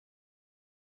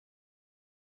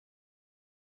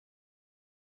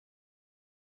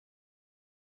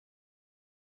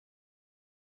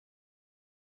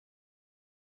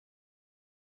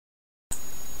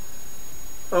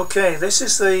Okay, this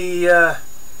is the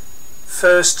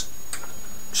first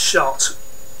shot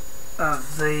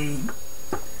of the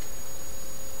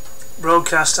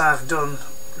broadcast I've done,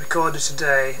 recorded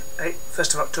today,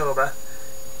 1st of October,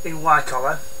 in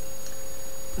Wycoller.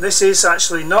 This is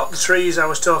actually not the trees I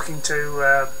was talking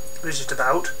to Bridget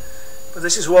about, but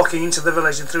this is walking into the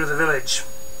village and through the village.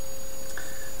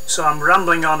 So I'm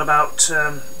rambling on about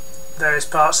various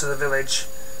parts of the village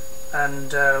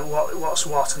and what's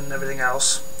what and everything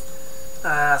else.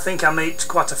 I think I meet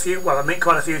quite a few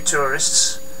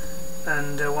tourists,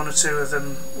 and one or two of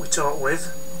them we talk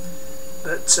with,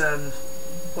 but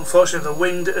unfortunately the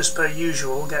wind, as per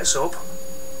usual, gets up.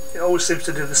 It always seems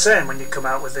to do the same when you come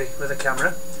out with the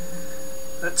camera,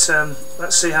 but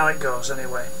let's see how it goes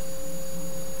anyway.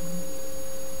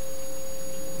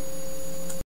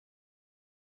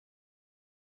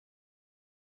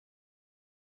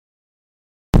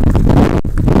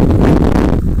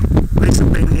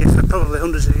 Probably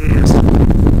hundreds of years.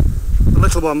 The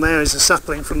little one there is a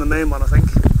sapling from the main one, I think.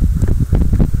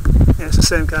 Yeah, it's the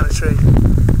same kind of tree.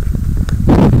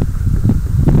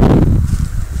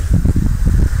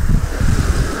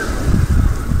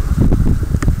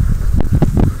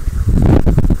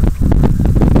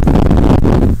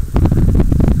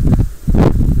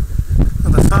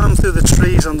 And the farm through the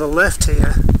trees on the left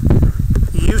here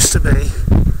used to be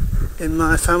in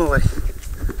my family.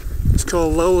 It's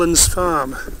called Lowlands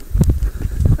Farm.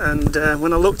 And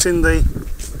when I looked in the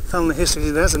family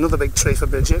history, there's another big tree for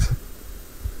Bridget.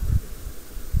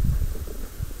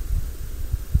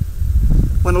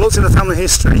 When I looked in the family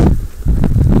history,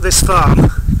 this farm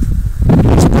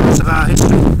is part of our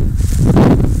history.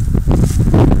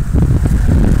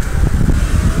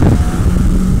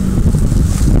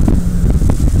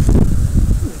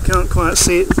 You can't quite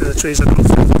see it through the trees, I don't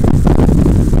think.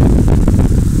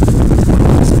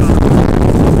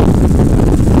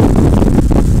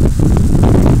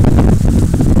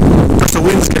 The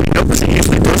wind's getting up as it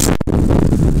usually does.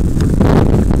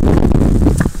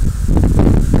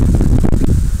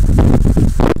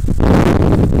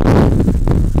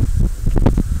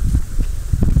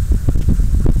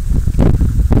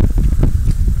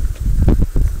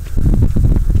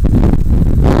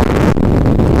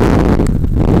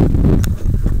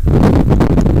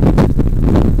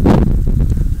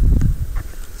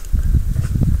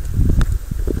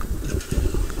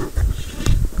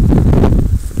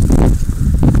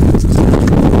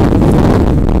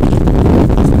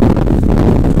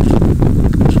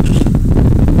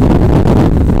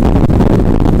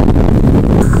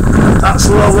 That's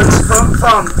Lowlands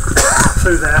Farm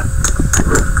through there.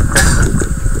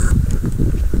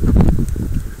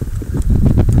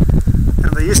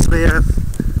 And there used to be a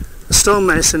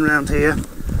stonemason around here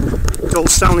called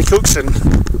Stanley Cookson.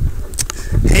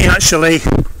 He actually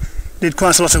did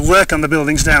quite a lot of work on the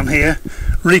buildings down here,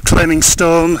 reclaiming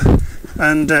stone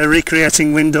and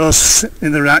recreating windows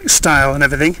in the right style and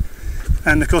everything.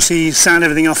 And of course he signed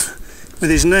everything off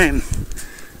with his name.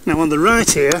 Now on the right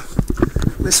here,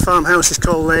 this farmhouse is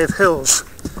called Lave Hills.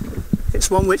 It's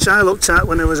one which I looked at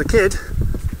when I was a kid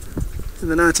in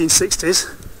the 1960s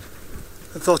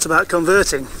and thought about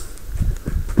converting.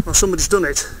 Well, somebody's done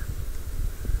it,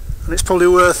 and it's probably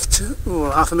worth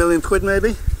 £500,000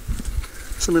 maybe,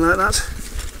 something like that.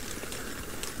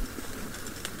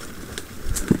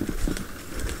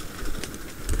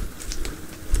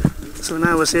 So when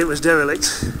I was here it was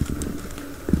derelict.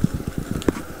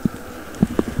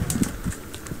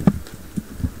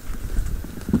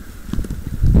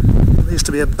 There used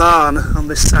to be a barn on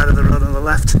this side of the road on the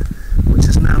left, which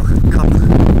is now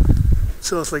gone,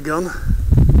 totally gone.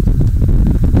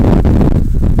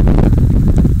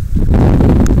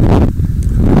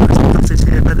 There's a cottage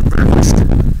here, bed and breakfast.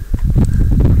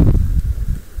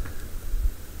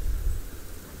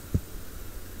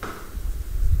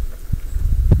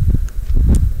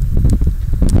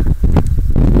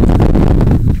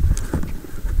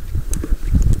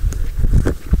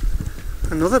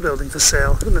 Another building for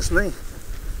sale, goodness me.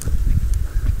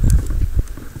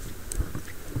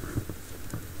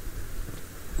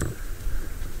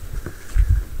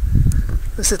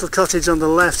 This little cottage on the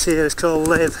left here is called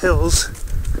Lave Hills,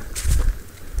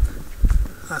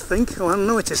 I think. Oh,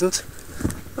 no, it isn't.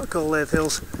 Not called Lave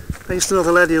Hills. I used to know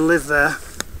the lady who lived there,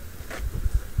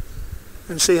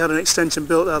 and she had an extension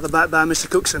built out the back by Mr.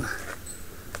 Cookson.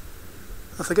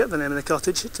 I forget the name of the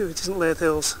cottage. It isn't Lave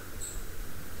Hills.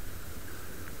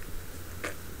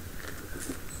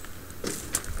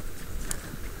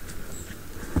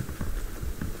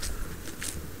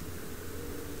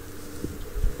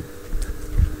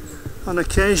 On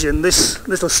occasion this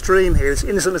little stream here, this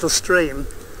innocent little stream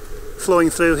flowing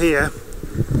through here,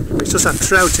 It's just had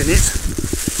trout in it.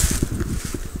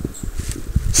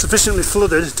 Sufficiently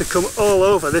flooded to come all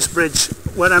over this bridge.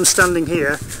 Where I'm standing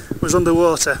here was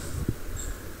underwater.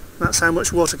 That's how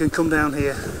much water can come down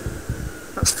here.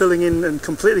 That's filling in and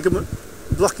completely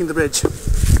blocking the bridge.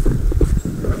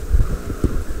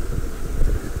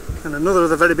 And another of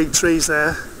the very big trees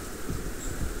there.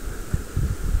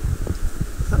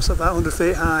 That's about 100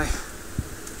 feet high.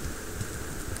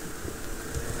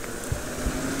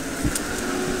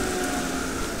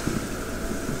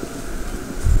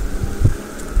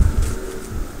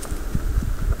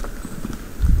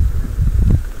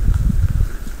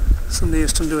 Somebody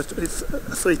used to do a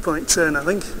 3-point turn, I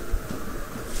think.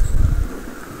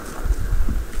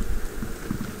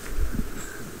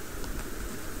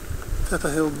 Pepper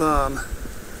Hill Barn.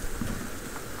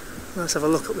 Let's have a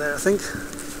look up there, I think.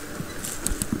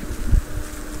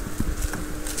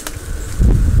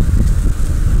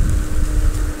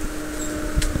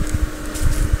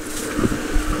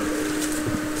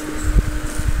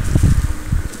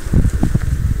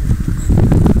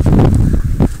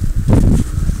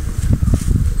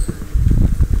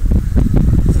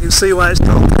 See why it's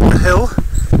called Pepper Hill,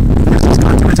 because it's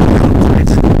quite a bit of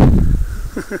concrete.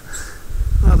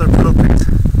 Rather appropriate.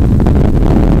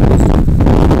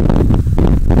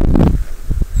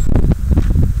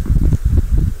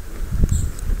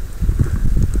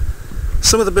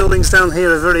 Some of the buildings down here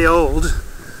are very old,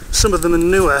 some of them are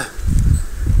newer.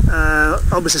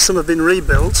 Obviously some have been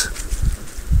rebuilt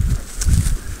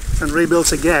and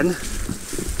rebuilt again.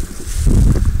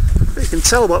 You can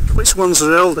tell which ones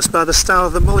are oldest by the style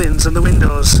of the mullions and the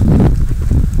windows.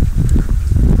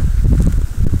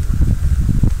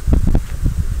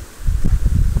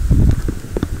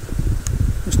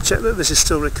 Just check that this is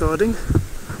still recording.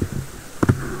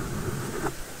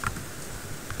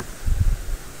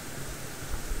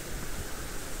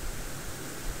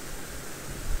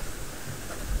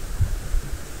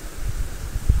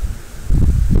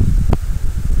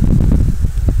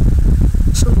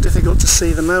 Difficult to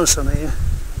see the mouse on here.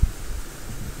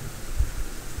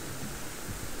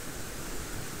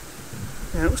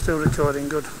 Yeah, it's still recording,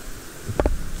 good.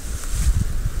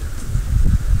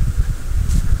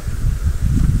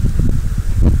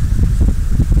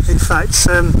 In fact,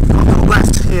 on the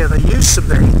left here there used to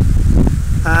be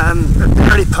a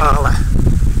dairy parlour,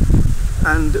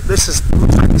 and this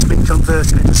looks like it's been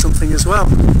converted into something as well.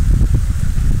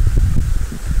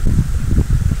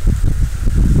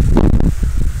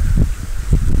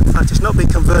 It's not been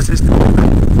converted, it's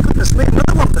been, goodness me,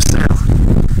 another one for sale.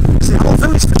 It's the whole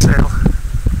village for sale.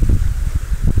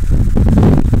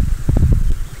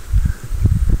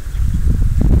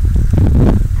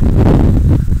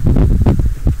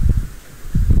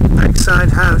 Backside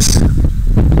house.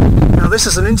 Now this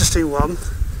is an interesting one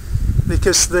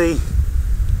because the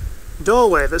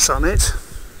doorway that's on it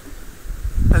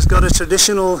has got a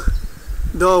traditional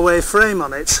doorway frame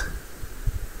on it.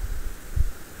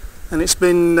 And it's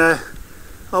been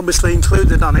obviously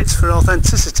included on it for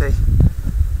authenticity,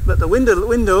 but the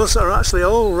windows are actually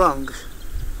all wrong.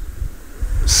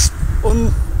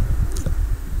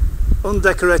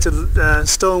 Undecorated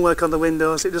stonework on the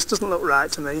windows. It just doesn't look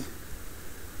right to me.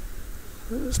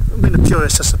 I'm being a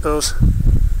purist, I suppose.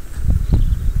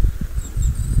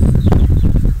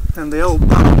 And the old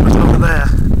barn was over there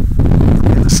on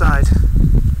the other side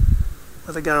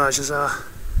where the garages are.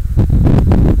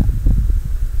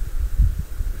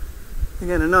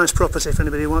 Again, a nice property if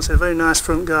anybody wants it. A very nice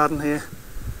front garden here.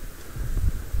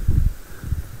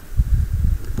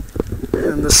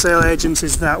 And the sale agent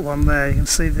is that one there. You can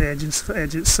see the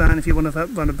agent's sign if you want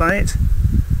to buy it.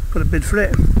 Put a bid for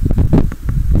it.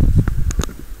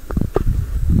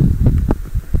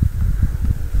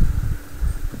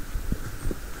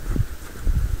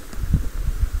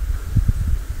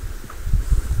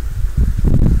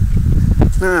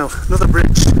 Now, another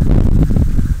bridge.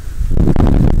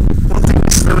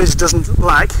 Village doesn't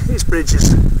like its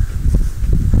bridges.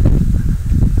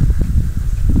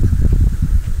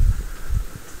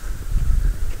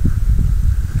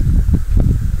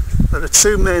 There are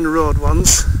two main road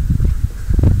ones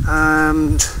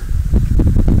and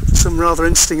some rather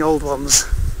interesting old ones.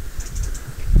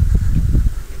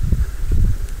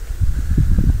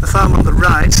 The farm on the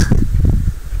right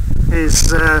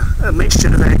is a mixture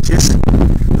of ages.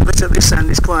 The bit at this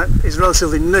end is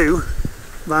relatively new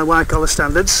by Wycoller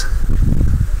standards.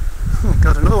 Oh,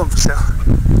 got another one for sale.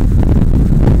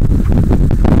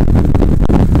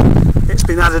 It's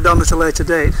been added on at a later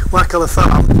date. Wycoller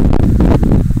Farm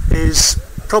is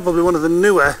probably one of the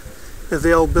newer of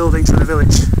the old buildings in the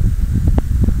village.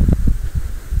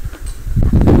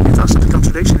 If that's not a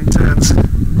contradiction in terms.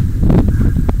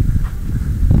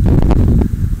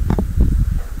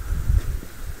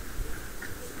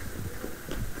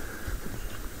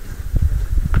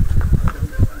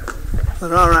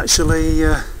 There are actually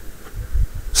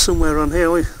somewhere on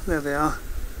here, there they are,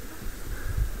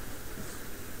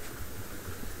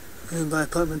 owned by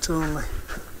appointment only.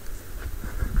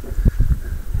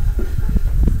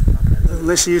 And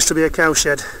this used to be a cow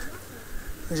shed.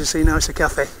 As you see now, it's a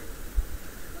cafe.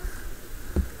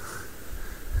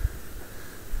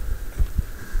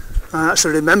 I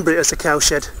actually remember it as a cow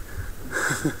shed.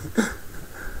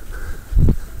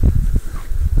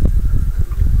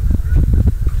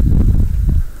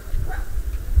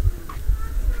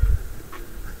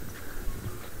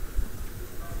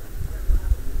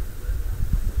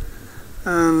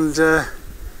 And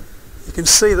you can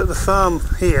see that the farm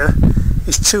here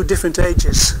is two different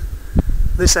ages.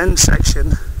 This end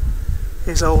section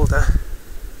is older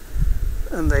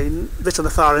and the bit on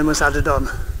the far end was added on.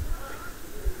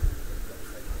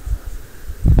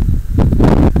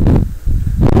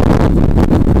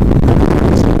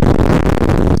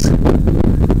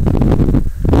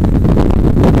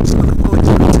 So the molding's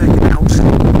been taken out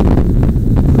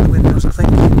the windows, I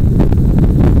think.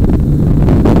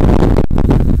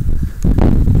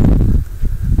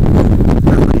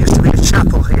 There used to be a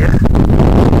chapel here,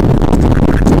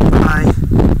 by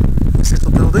this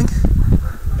little building,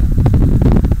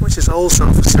 which is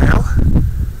also for sale.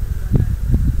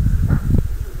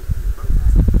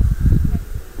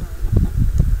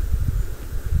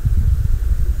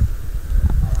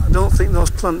 I don't think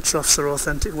those plant troughs are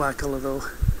authentic Wycoller though.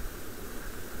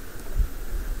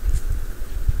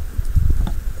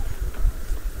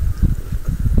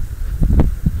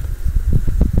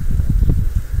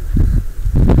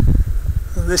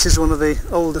 This is one of the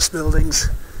oldest buildings,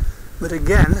 but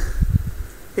again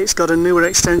it's got a newer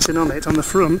extension on it. On the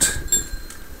front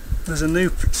there's a new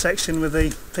section with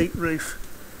a peaked roof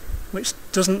which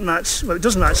doesn't match, well it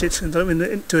does match it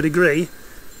to a degree,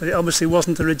 but it obviously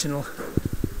wasn't original.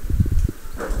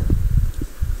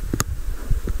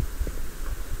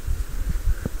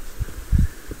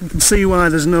 You can see why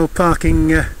there's no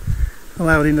parking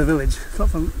allowed in the village, not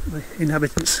from the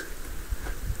inhabitants.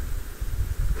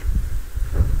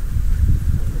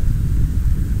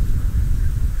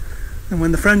 And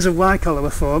when the Friends of Wycoller were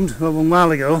formed, a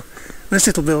while ago, this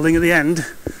little building at the end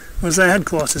was their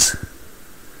headquarters.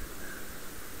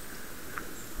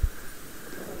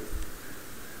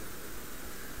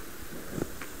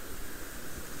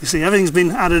 You see, everything's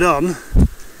been added on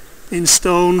in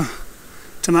stone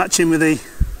to match in with the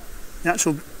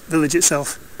actual village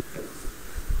itself.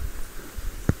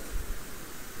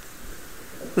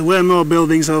 There were more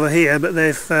buildings over here, but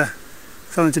they've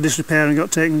fell into disrepair and got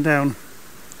taken down.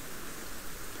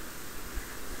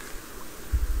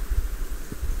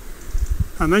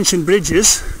 I mentioned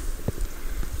bridges.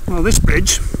 Well, this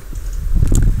bridge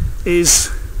is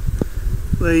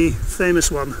the famous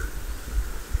one.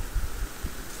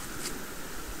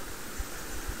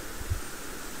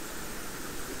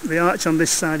 The arch on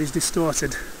this side is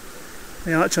distorted.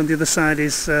 The arch on the other side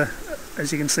is,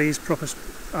 as you can see, is proper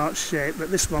arch shape,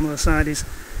 but this one on the side is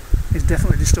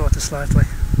definitely distorted slightly.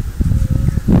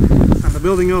 And the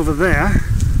building over there,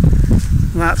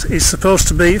 that is supposed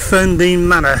to be Ferndean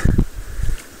Manor.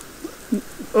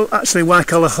 Oh, actually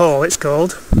Wycoller Hall it's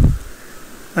called,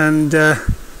 and I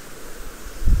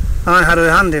had a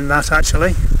hand in that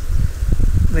actually.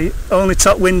 The only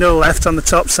top window left on the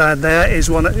top side there is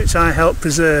one which I helped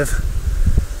preserve,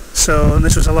 so, and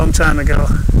this was a long time ago.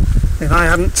 If I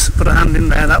hadn't put a hand in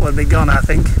there, that would be gone, I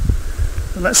think.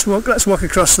 Let's walk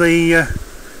across the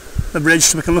bridge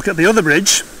so we can look at the other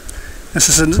bridge. This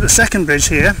is the second bridge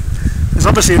here. There's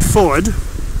obviously a ford,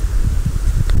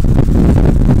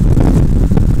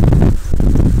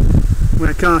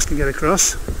 where cars can get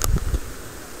across,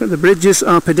 but the bridges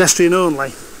are pedestrian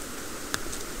only.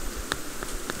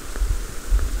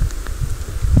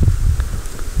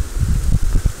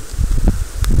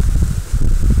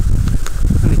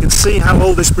 And you can see how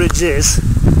old this bridge is.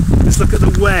 Just look at the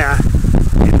wear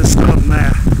in the stone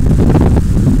there.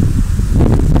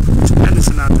 Tremendous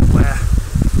amount of wear.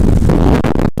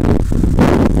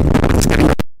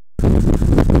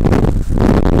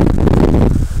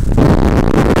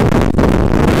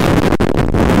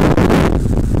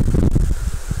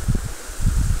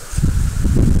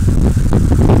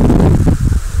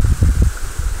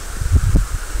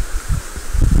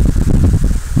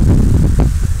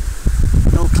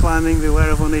 Climbing,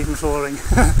 beware of uneven flooring.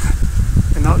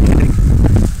 You're not kidding.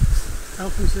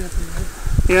 Health and safety, right?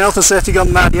 Yeah, health and safety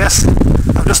gone mad, yes.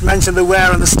 I've just mentioned the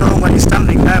wear on the stone where you're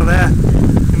standing now there.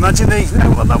 Imagine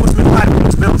what that must have been like when it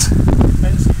was built.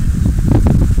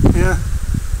 Yeah.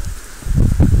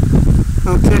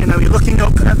 Okay, now you're looking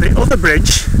up at the other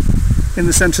bridge in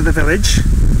the centre of the village.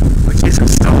 which is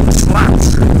stone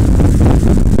slabs.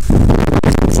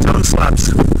 Stone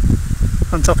slabs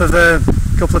on top of a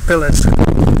couple of pillars.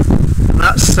 And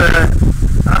that's,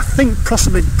 I think,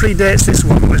 possibly predates this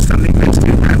one we're standing next to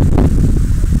now.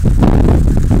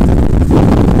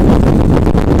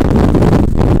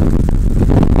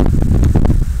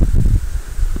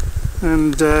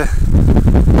 And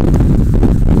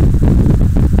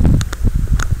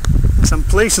I'm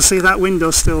pleased to see that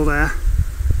window still there.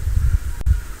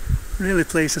 Really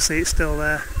pleased to see it still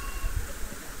there.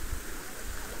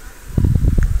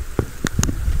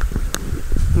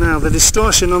 Now the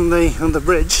distortion on the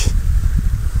bridge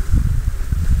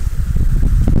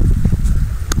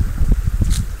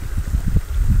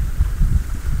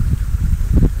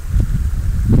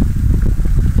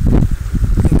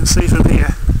you can see from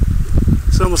here.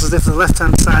 It's almost as if the left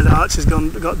hand side arch has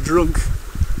got drunk.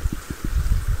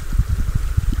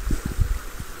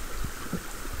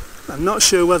 I'm not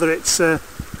sure whether it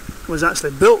was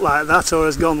actually built like that or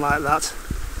has gone like that.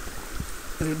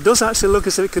 And it does actually look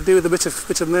as if it could do with a bit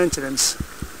of maintenance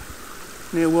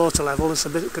near water level. There's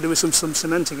could do with some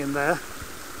cementing in there.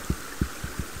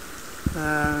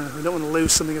 We don't want to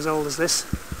lose something as old as this.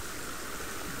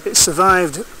 It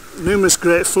survived numerous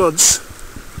great floods.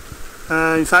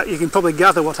 In fact, you can probably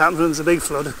gather what happens when there's a big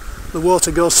flood. The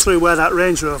water goes through where that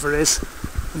Range Rover is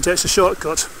and takes a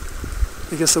shortcut,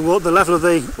 because the level of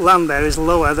the land there is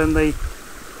lower than the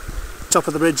top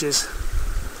of the bridges.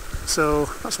 So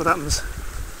that's what happens.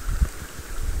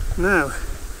 Now,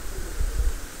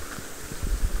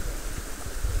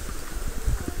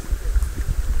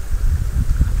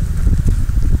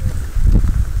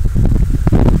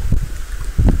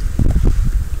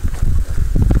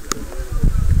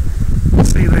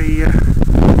 see the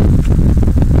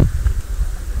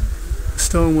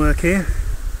stonework here.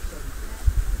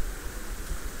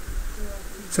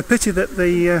 It's a pity that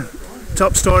the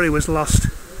top story was lost.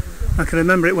 I can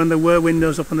remember it when there were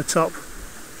windows up on the top.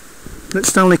 That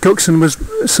Stanley Cookson managed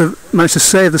to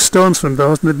save the stones from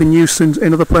those, and they've been used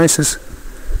in other places.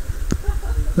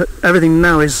 But everything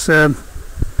now is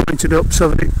pointed up so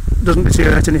that it doesn't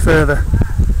deteriorate any further.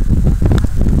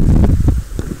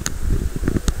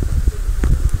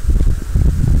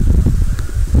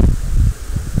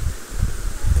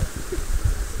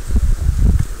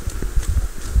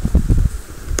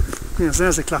 Yes,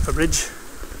 there's the Clapper Bridge.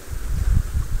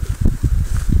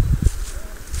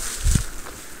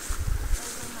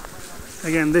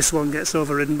 Again, this one gets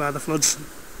overridden by the floods.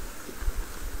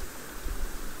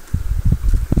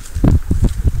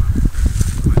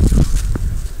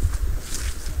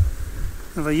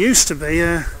 Now, there used to be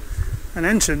an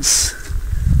entrance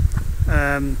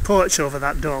porch over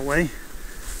that doorway,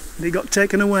 and it got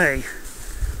taken away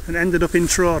and ended up in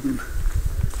Trawden,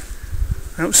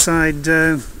 outside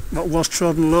what was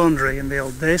Trawden Laundry in the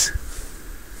old days.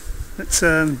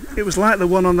 It was like the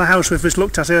one on the house we've just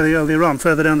looked at earlier on,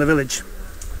 further down the village.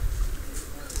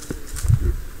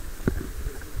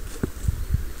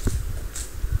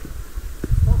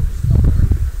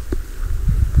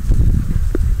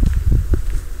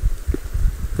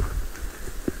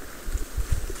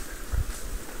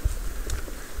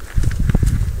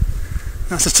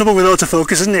 That's the trouble with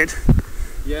autofocus, isn't it?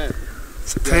 Yeah.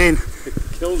 It's a pain. It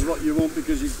kills what you want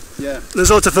because you... Yeah.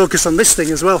 There's autofocus on this thing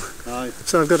as well. Aye.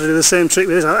 So I've got to do the same trick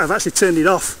with this. I've actually turned it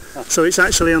off, so it's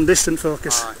actually on distant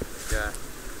focus. Aye. Yeah.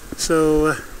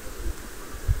 So...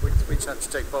 we tend to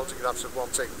take photographs of one,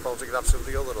 take photographs of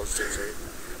the other, us two, so you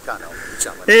can't help the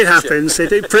challenge. It happens.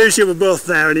 It proves you were both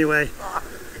there anyway.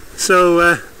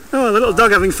 So, oh, a little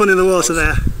dog having fun in the water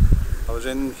there. I was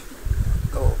in...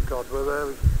 Oh God, where were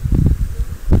we?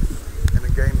 In a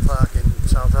game park in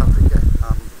South Africa,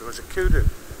 and there was a kudu,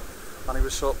 and he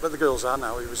was so, where the girls are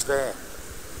now, he was there,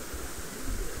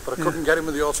 but I couldn't get him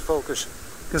with the autofocus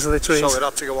because of the trees. So it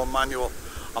had to go on manual,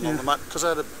 and on the because I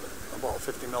had about a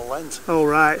 50mm lens. Oh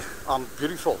right. And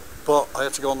beautiful, but I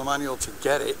had to go on the manual to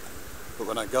get it. But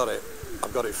when I got it,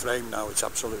 I've got it framed now. It's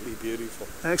absolutely beautiful.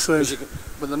 Excellent.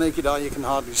 With the naked eye, you can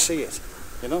hardly see it.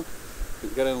 You know, you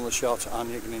can get in on the shot and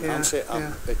you can enhance it,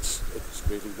 and it's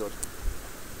really good.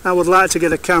 I would like to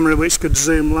get a camera which could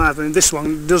zoom live. I mean, this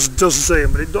one does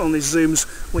zoom, but it only zooms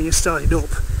when you start it up.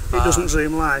 It doesn't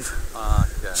zoom live.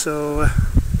 Yeah. So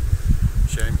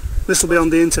shame. This will be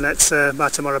on the internet by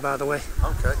tomorrow, by the way.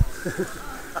 Okay.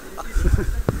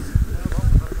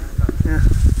 Yeah.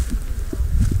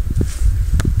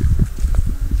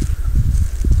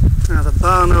 Now the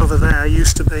barn over there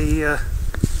used to be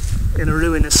in a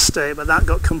ruinous state, but that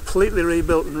got completely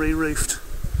rebuilt and re-roofed,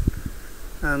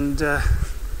 and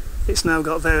it's now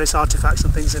got various artefacts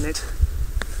and things in it.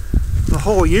 The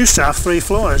hall used to have 3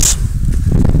 floors.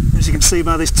 as you can see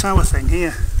by this tower thing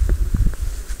here.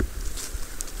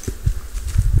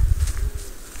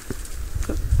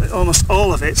 Almost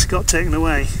all of it got taken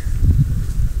away.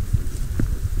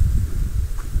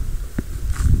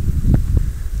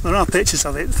 There are pictures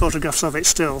of it, photographs of it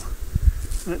still,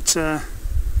 but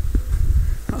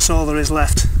that's all there is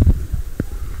left.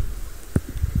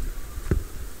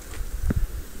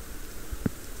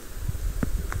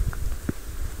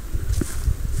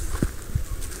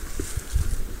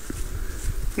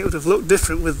 It would have looked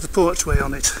different with the porchway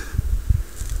on it.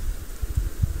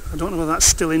 I don't know whether that's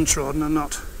still introdden or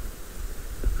not.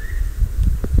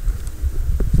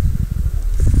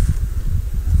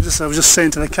 I was just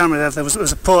saying to the camera there was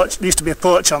a porch. There used to be a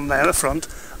porch on there at the front,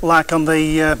 like on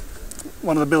the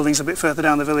one of the buildings a bit further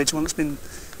down the village, one that's been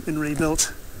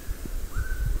rebuilt.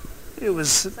 It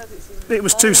was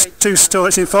two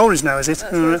stories in Forage now, is it?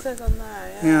 That's what it says on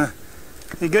there. Yeah.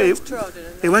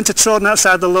 He went to Trodden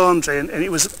outside the laundry, and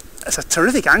it's a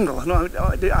terrific angle. No,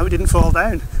 I didn't fall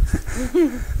down.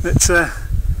 It's a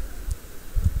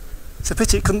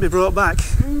pity it couldn't be brought back.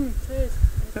 It is.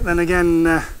 But then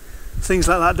again, things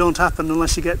like that don't happen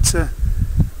unless you get a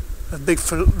big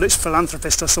rich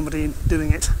philanthropist or somebody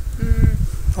doing it.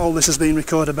 All this has been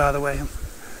recorded, by the way,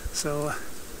 so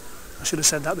I should have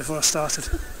said that before I started.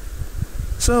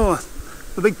 So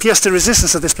the big pièce de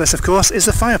resistance of this place, of course, is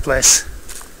the fireplace.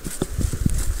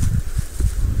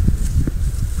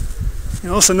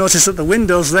 You also notice that the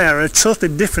windows there are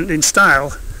totally different in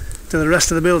style to the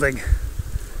rest of the building.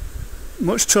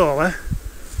 Much taller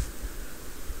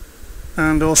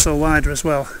and also wider as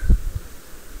well.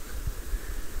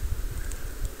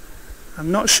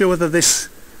 I'm not sure whether this,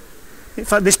 in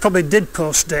fact this probably did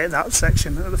post-date, that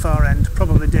section at the far end,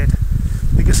 probably did,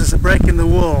 because there's a break in the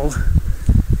wall.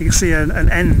 You can see an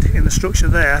end in the structure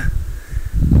there,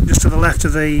 just to the left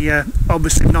of the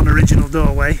obviously non-original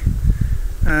doorway,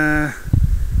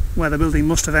 where the building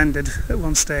must have ended at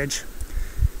one stage.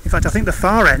 In fact I think the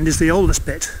far end is the oldest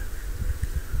bit.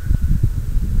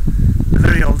 The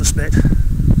very oldest bit.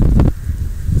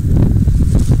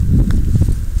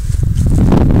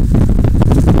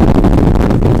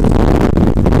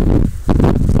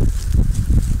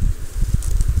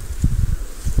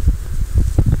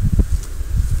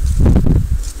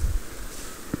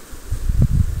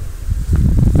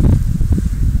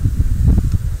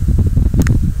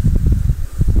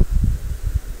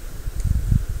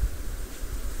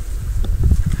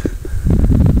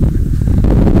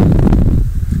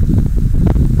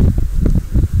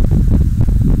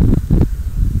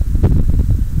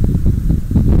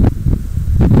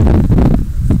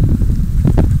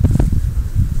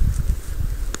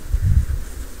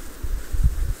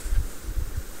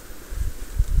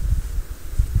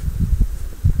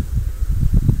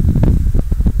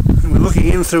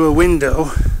 In through a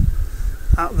window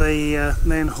at the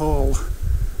main hall,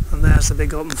 and there's the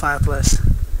big open fireplace,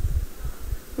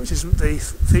 which is the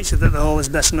feature that the hall is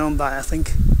best known by, I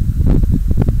think.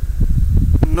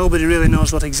 Nobody really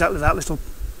knows what exactly that little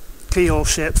keyhole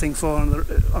shaped thing for on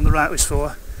the right was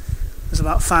for. There's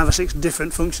about 5 or 6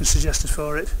 different functions suggested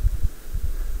for it.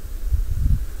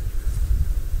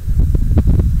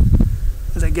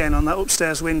 And again, on that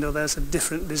upstairs window there's a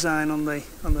different design on the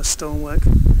stonework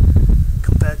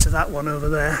compared to that one over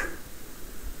there.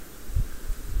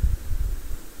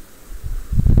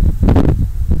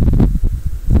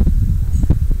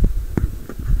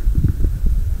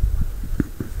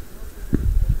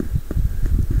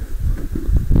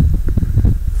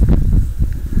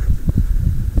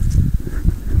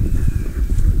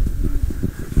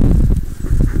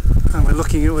 And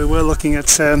we were looking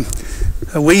at a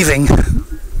weaving,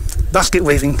 basket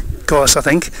weaving course, I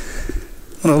think.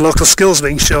 One of the local skills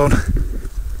being shown.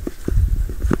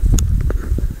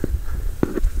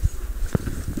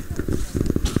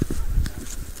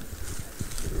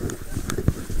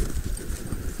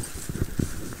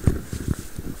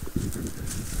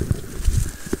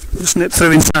 Just nip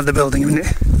through inside the building a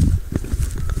minute.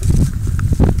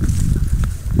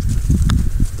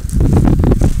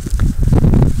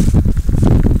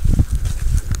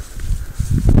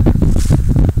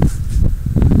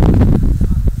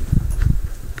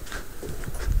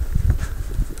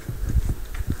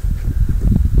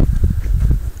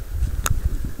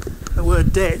 There were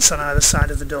dates on either side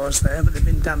of the doors there, but they've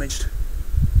been damaged.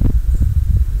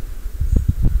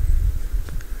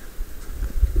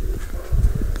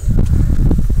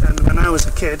 When I was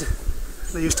a kid,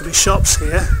 there used to be shops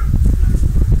here.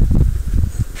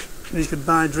 You could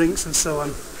buy drinks and so on.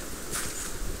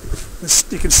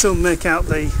 You can still make out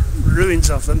the ruins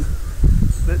of them,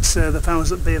 but the powers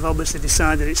that be have obviously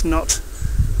decided it's not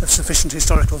of sufficient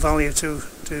historical value to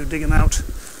to dig them out.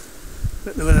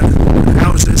 But there were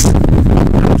houses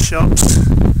and shops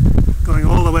going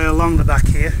all the way along the back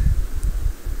here,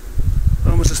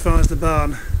 almost as far as the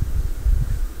barn.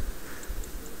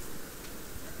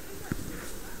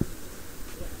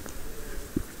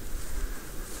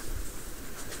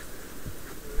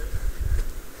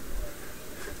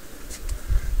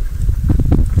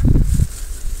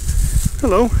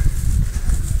 Hello.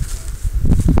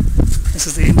 This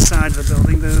is the inside of the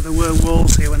building. There were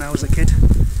walls here when I was a kid.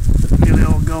 Nearly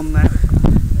all gone now.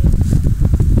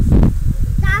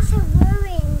 That's a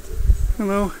ruined.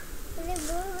 Hello. It's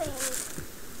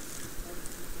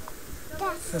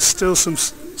ruined. There's still some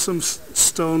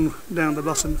stone down the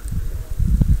bottom.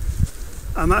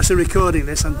 I'm actually recording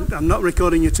this. I'm not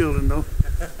recording your children though.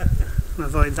 I'll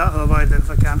avoid that. I'll avoid them if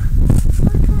I can.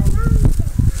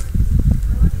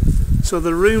 So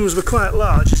the rooms were quite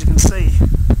large, as you can see,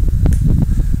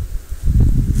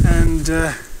 and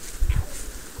I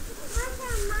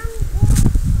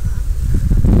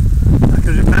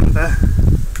can remember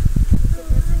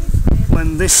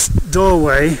when this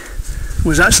doorway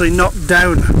was actually knocked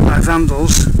down by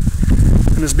vandals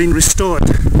and has been restored.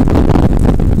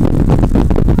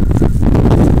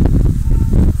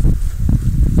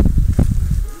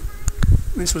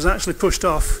 This was actually pushed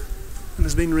off and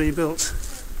has been rebuilt.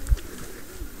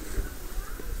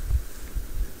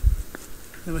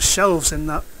 There were shelves in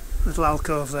that little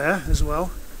alcove there as well.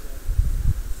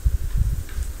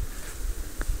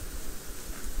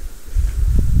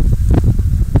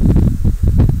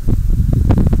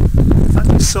 In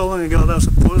fact, it's so long ago those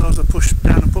are pushed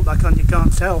down and put back on, you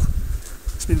can't tell.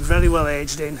 It's been very well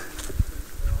aged in.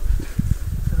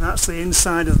 And that's the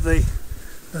inside of the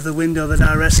window that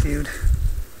I rescued.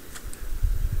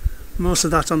 Most of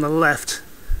that on the left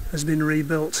has been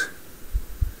rebuilt.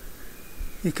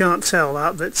 You can't tell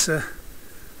that, but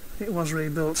it was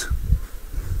rebuilt.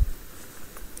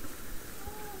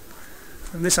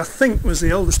 And this, I think, was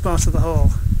the oldest part of the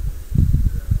hall.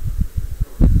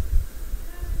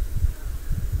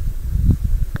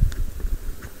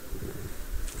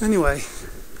 Anyway,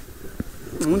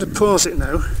 I'm going to pause it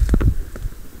now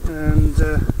and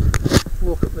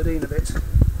walk up the Dean a bit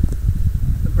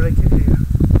and break it here.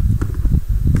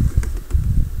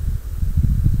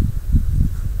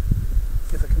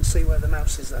 See where the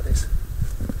mouse is, that is.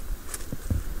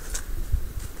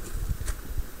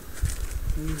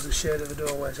 And use the shade of the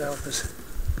doorway to help us.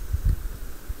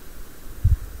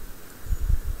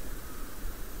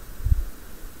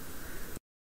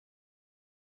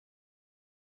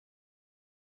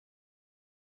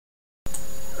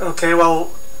 Okay,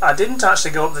 well, I didn't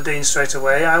actually go up the Dean straight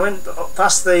away. I went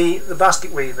past the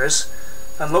basket weavers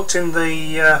and looked in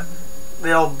the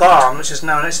old barn, which is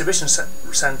now an exhibition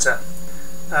centre.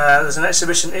 There's an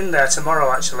exhibition in there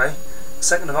tomorrow, actually,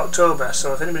 2nd of October,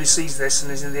 so if anybody sees this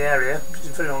and is in the area, which is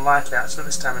very unlikely actually at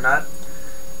this time of night,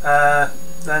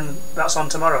 then that's on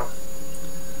tomorrow.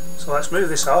 So let's move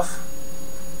this off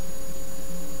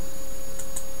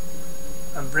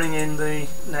and bring in the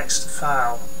next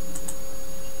file,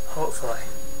 hopefully,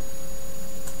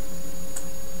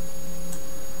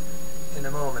 in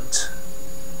a moment,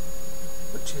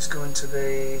 which is going to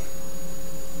be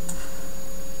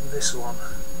this one.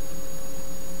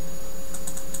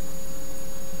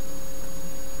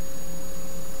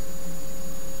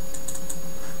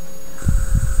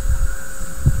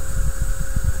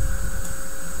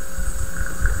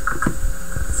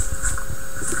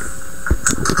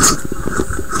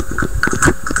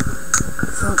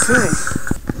 Okay,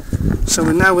 so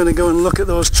we're now going to go and look at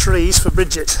those trees for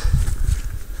Bridget.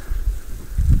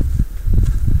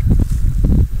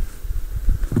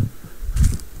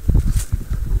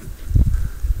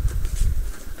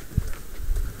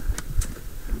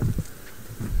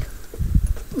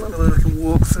 I don't know whether we can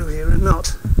walk through here or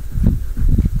not.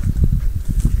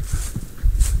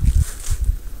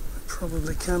 We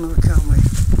probably can, or can't we?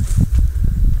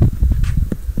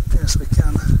 Yes, we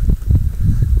can.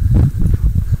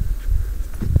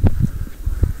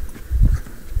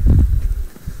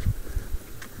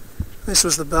 This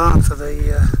was the barn for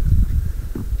the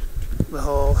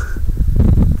hall.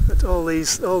 But all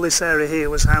this area here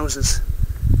was houses,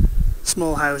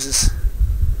 small houses.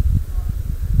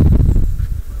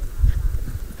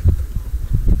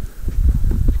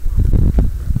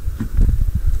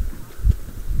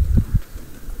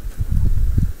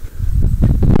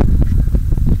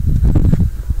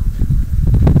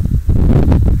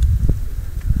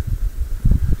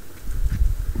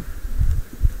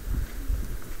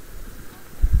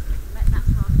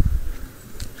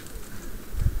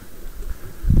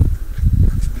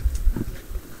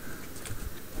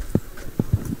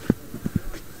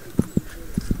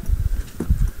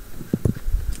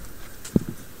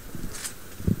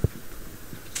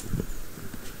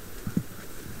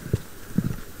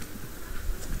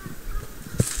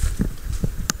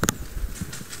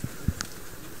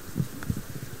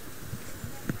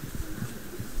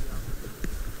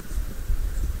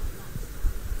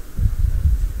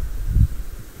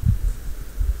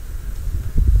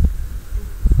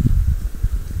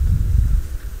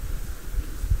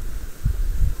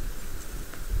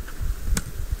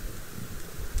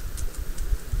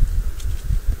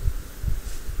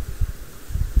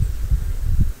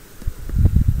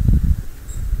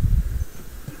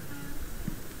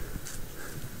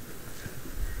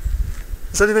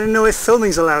 Does anybody know if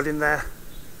filming's allowed in there?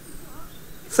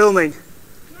 Filming?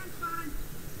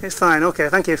 It's fine, okay,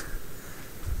 thank you.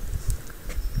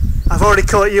 I've already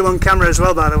caught you on camera as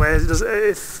well, by the way,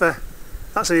 if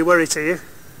that's any worry to you.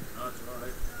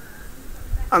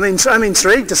 I'm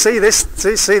intrigued to see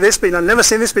this being done. I've never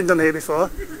seen this being done here before.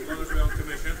 As long as we're on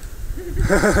commission.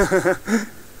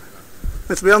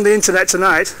 It'll be on the internet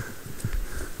tonight.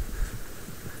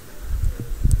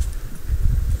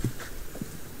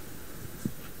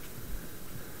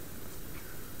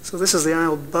 So this is the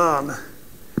Isle Barn,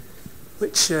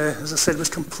 which, as I said, was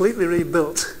completely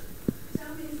rebuilt.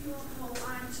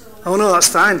 Oh no, that's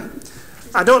fine.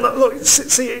 I don't know. Look,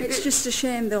 see, It's just a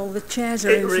shame that all the chairs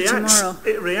are in for tomorrow.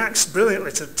 It reacts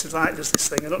brilliantly to light. Does this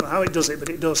thing? I don't know how it does it, but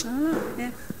it does. Oh,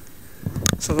 yeah.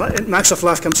 So Microsoft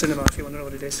Livecam Cinema, if you want to know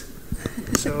what it is.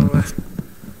 So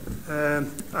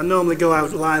I normally go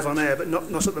out live on air, but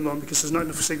not at the moment because there's not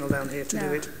enough signal down here to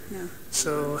do it. No.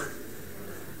 So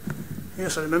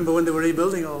yes, I remember when they were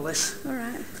rebuilding all this. All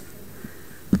right.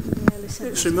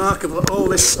 It's remarkable. All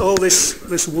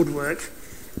this woodwork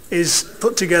is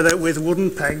put together with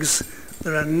wooden pegs.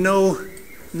 There are no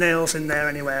nails in there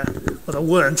anywhere. Well, there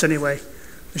weren't anyway.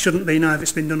 There shouldn't be now if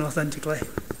it's been done authentically.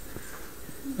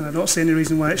 And I don't see any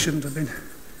reason why it shouldn't have been.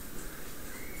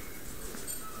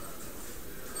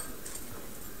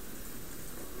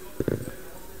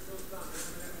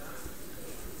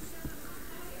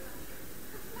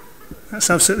 That's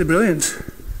absolutely brilliant.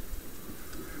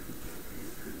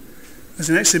 There's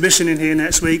an exhibition in here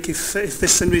next week. If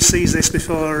somebody sees this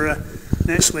before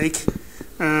next week,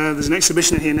 there's an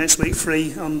exhibition in here next week,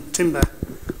 free, on timber.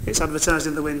 It's advertised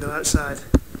in the window outside.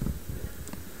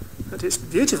 But it's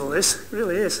beautiful, this. It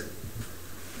really is.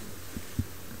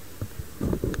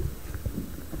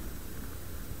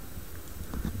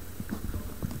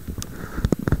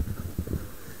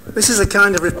 This is the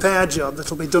kind of repair job that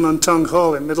will be done on Tong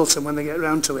Hall in Middleton when they get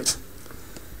round to it.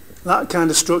 That kind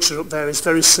of structure up there is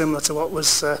very similar to what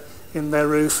was in their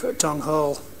roof at Tong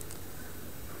Hall.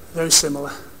 Very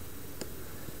similar.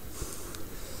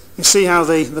 You see how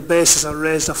the bases are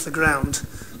raised off the ground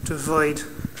to avoid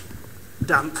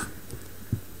damp.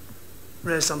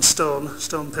 Raised on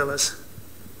stone pillars.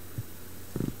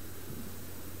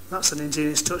 That's an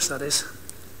ingenious touch, that is.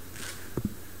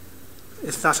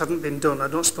 If that hadn't been done, I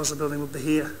don't suppose the building would be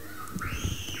here.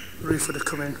 The roof would have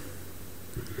come in.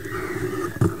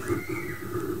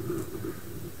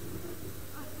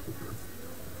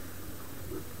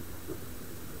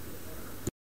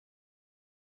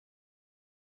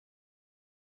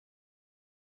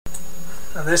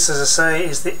 And this, as I say,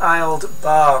 is the aisled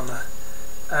barn.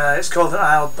 It's called the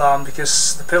aisled barn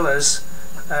because the pillars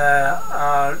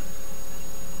are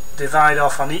divide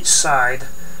off on each side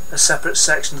a separate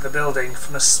section of the building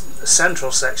from a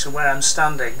central section where I'm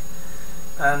standing,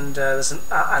 and there's an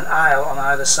aisle on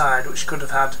either side which could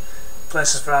have had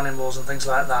places for animals and things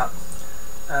like that,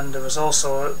 and there was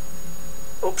also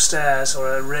upstairs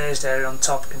or a raised area on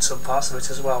top in some parts of it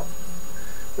as well,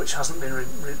 which hasn't been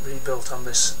rebuilt on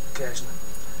this occasion.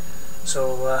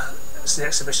 So it's the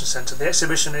exhibition centre. The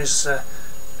exhibition is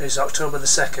October the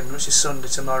 2nd, which is Sunday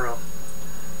tomorrow.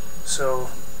 So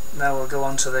now we'll go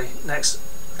on to the next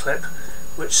clip,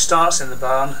 which starts in the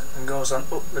barn and goes on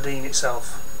up the Dean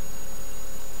itself.